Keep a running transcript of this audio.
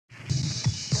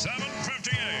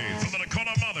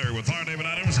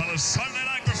Sunday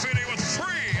Night Graffiti with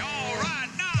free all right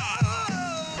now.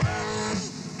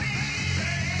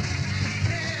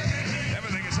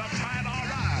 Everything is uptight, all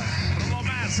right. The little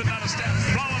man sitting on a step,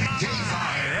 blowing my mind.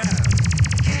 Yeah.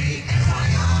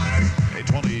 K-FYR.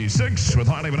 826 with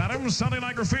Harley and Adams. Sunday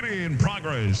Night Graffiti in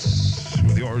progress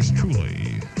with yours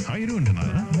truly. How you doing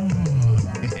tonight, huh?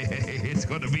 It's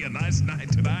going to be a nice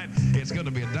night tonight. It's going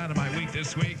to be a dynamite week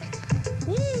this week.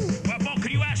 Woo! What more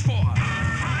can you ask for?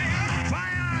 Fire!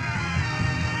 Fire!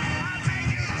 I'll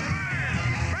take you to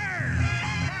burn!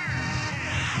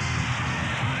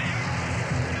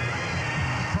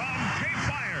 From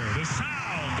K-FYR, the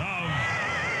sound of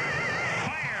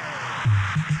fire.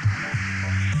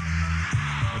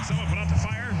 Did someone put out the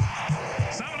fire?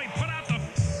 Somebody put out the...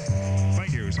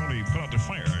 Thank you. Somebody put out the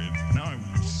fire. Now I'm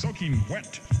soaking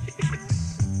wet.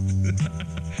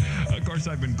 Of course,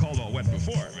 I've been called all wet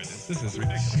before, but this is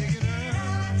ridiculous. Shake it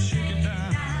up, shake it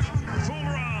down. Fooled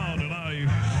around and I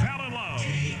fell in love.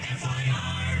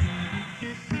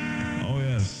 Oh,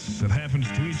 yes, it happens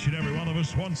to each and every one of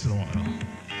us once in a while.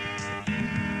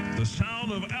 The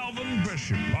sound of Alvin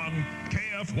Bishop on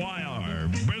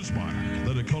KFYR, Bismarck,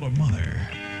 the Dakota mother.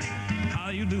 How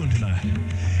you doing tonight?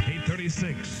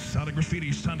 8:36 out of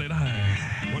Graffiti Sunday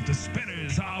night with the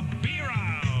spinners. I'll be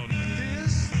around.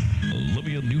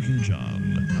 Olivia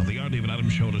Newton-John of the Art David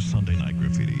Adams Show to Sunday Night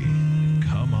Graffiti.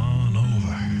 Come on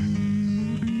over.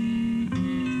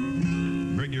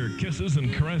 Bring your kisses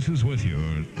and caresses with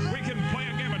you. We can play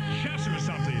a game of chess or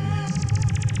something.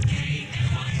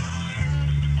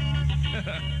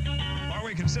 Or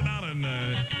we can sit down and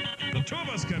the two of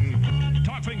us can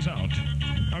talk things out.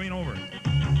 I mean, over.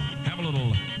 Have a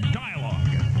little dialogue.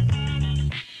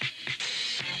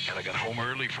 And I got home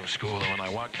early from school, and when I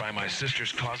walked by my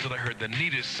sister's closet, I heard the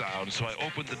neatest sound. So I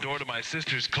opened the door to my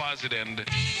sister's closet, and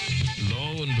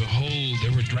lo and behold,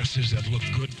 there were dresses that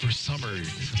looked good for summer.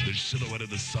 The silhouette of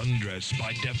the sundress,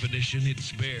 by definition,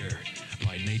 it's bare.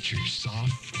 By nature,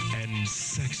 soft and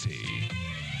sexy.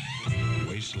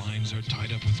 Waistlines are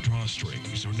tied up with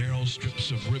drawstrings or narrow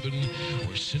strips of ribbon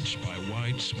or cinched by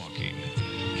wide smocking.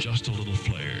 Just a little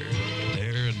flare.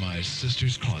 There in my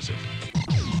sister's closet.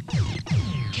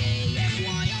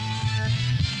 K-FYR.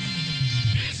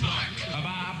 Bismarck.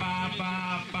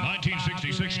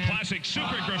 1966 classic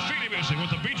super graffiti music with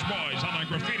the Beach Boys on our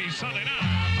Graffiti Sunday night.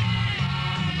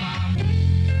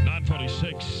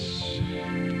 946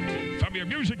 from your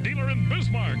music dealer in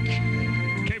Bismarck.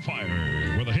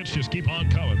 K-FYR, where the hits just keep on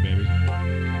coming, baby.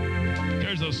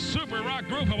 There's a super rock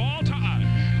group of all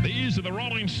time. These are the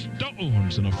Rolling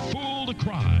Stones and A Fool to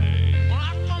Cry.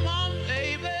 Come on,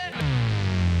 baby.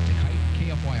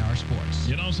 KFYR Sports.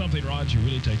 You know something, Raj? You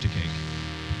really take the cake.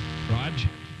 Raj?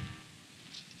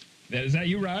 Is that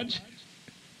you, Raj?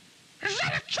 Is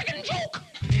that a chicken joke?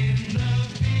 In the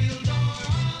field or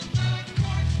on the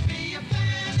court, be a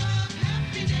fan of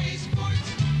Happy Day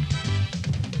Sports.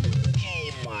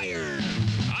 K-FYR.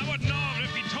 I wouldn't know it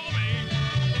if you told me.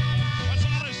 What's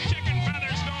all this chicken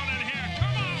feathers going in here?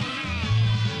 Come on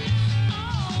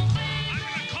now. I'm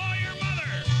going to call your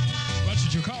mother. What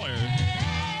should you call her?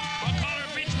 I'll call her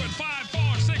Beachwood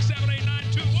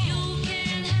 5467892.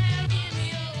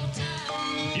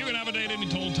 You can have a date any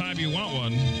total time you want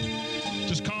one.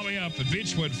 Just call me up at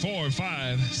Beachwood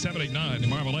 45789. The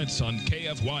Marvelettes on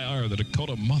KFYR, the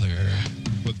Dakota mother,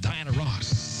 with Diana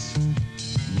Ross.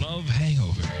 Love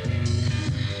Hangover.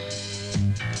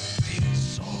 Feels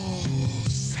so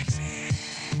sexy.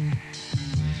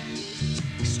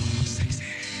 So sexy.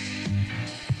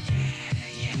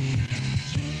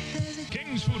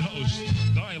 King's Food host,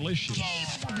 Dilicious.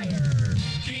 K-FYR.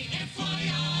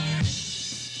 KFYR.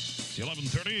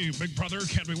 11:30, Big Brother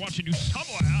can't be watching you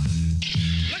somewhere.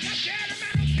 Look up there, the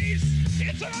mantelpiece.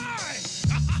 It's an eye.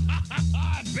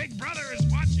 Big Brother is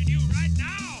watching you right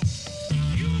now.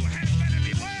 You had better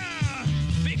beware,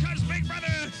 because Big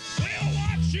Brother will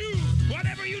watch you.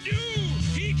 Whatever you do,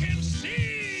 he can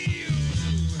see you.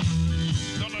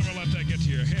 Don't ever let that get to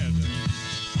your head.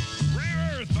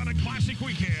 Rare Earth on a classic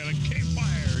weekend at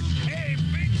K-FYR. Hey,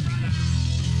 Big Brother.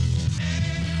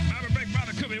 Remember, Big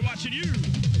Brother could be watching you.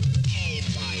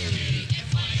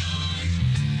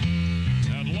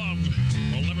 And love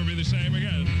will never be the same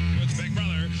again with Big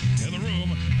Brother in the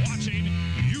room watching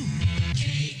you.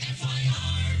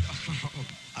 KFYR.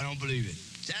 I don't believe it.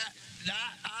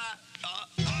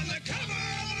 On the cover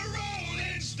of the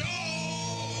Rolling Stone.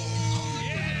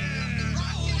 Yeah.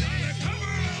 On the cover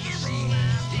of the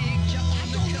Rolling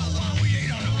We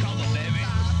ain't on the cover, baby.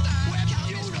 We're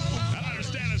beautiful. I don't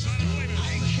understand this. I don't believe it. I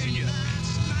ain't kidding you.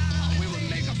 We would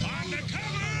make a On the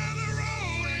cover of the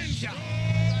Rolling Stone.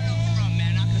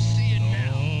 man. I can see it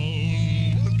now.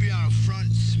 Oh, We'll be on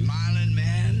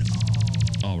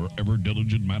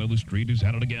diligent man of the street is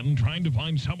at it again, trying to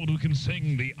find someone who can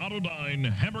sing the Autodyne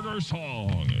Hamburger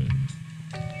Song.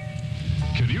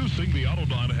 Can you sing the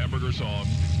Autodyne Hamburger Song?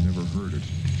 Never heard it.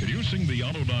 Can you sing the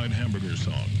Autodyne Hamburger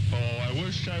Song? Oh, I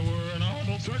wish I were an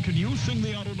auto. Sir, can you sing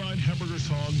the Autodyne Hamburger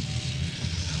Song?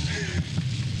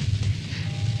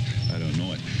 I don't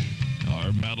know it.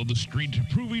 Our man of the street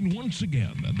proving once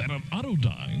again that at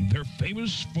Autodyne, they're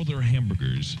famous for their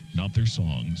hamburgers, not their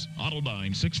songs.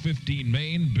 Autodyne, 615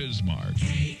 Main, Bismarck.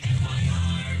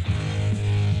 KFYR.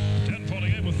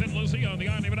 10:48 with Thin Lizzy on the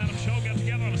Iron David Adams Show. Get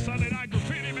together on a Sunday night,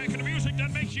 graffiti, making the music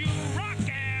that makes you rock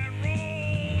and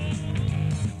roll.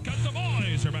 Because the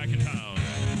boys are back in town.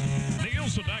 Neil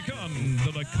Sedaka on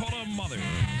the Dakota Mother.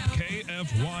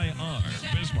 KFYR.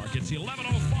 Bismarck, it's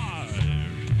 11:05.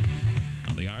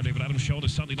 On the Iron David Adams Show, the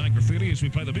Sunday night graffiti, as we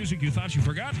play the music you thought you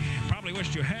forgot, probably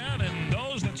wished you had, and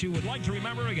those that you would like to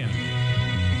remember again.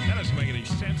 That doesn't make any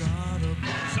sense.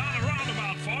 It's on a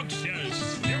roundabout, folks.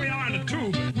 Yes. Here we are in the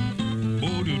tube.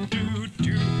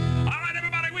 All right,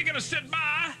 everybody, we're going to sit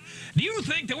by. Do you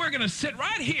think that we're going to sit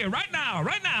right here, right now,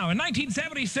 in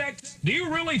 1976? Do you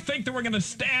really think that we're going to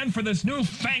stand for this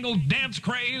newfangled dance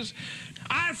craze?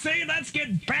 I say let's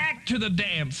get back to the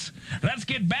dance. Let's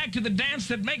get back to the dance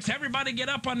that makes everybody get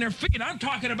up on their feet. I'm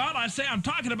talking about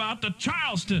the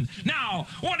Charleston. Now,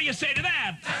 what do you say to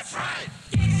that? That's right.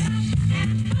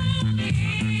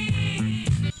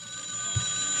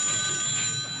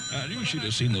 You should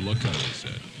have seen the look on his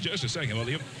head. Just a second, will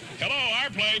you? Hello, our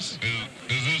place.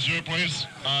 Is this your place?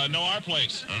 No, our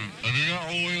place. Have you got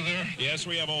Ole there? Yes,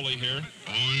 we have Ole here.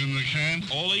 Ole in the can?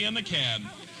 Ole in the can.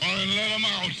 All right, let him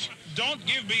out. Don't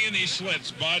give me any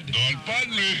slits, bud. Don't bud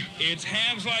me. It's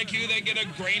hams like you that get a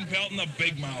grain belt in the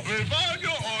big mouth. We found you,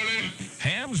 Ole.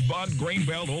 Hams, Bud, Grain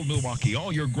Belt, Old Milwaukee.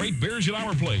 All your great beers at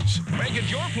our place. Make it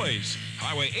your place.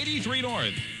 Highway 83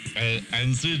 North.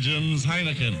 And see Jim's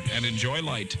Heineken. And enjoy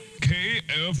light.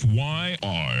 KFYR.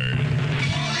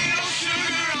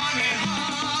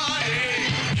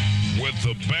 With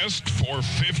the best for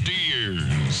 50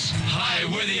 years. Hi,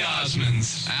 we're the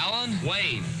Osmonds. Alan,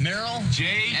 Wayne, Merrill,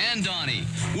 Jay, and Donnie.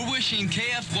 We're wishing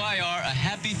KFYR a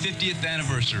happy 50th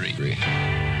anniversary.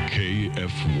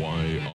 KFYR.